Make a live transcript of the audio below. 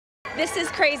This is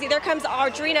crazy. There comes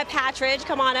Audrina Patridge.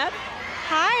 Come on up.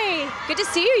 Hi. Good to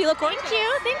see you. You look gorgeous. Thank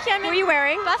you. Thank you. What are you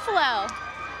wearing? Buffalo.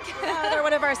 They're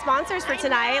one of our sponsors for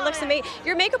tonight. It looks amazing.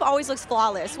 Your makeup always looks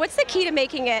flawless. What's the key to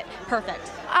making it perfect?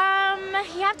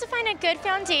 You have to find a good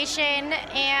foundation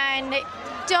and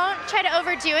don't try to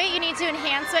overdo it. You need to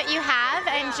enhance what you have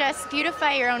and just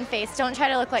beautify your own face. Don't try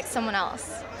to look like someone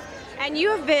else. And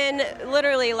you have been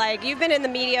literally you've been in the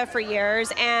media for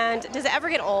years, and does it ever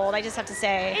get old? I just have to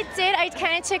say. It did. I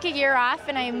kind of took a year off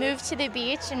and I moved to the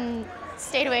beach and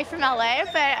stayed away from LA,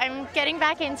 but I'm getting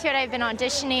back into it. I've been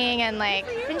auditioning and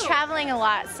been traveling a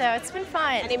lot, so it's been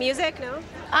fun. Any music? No?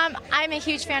 I'm a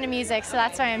huge fan of music, so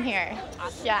that's why I'm here.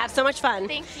 Awesome. Yeah. Have so much fun.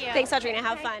 Thank you. Thanks, Audrina.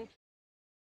 Have fun.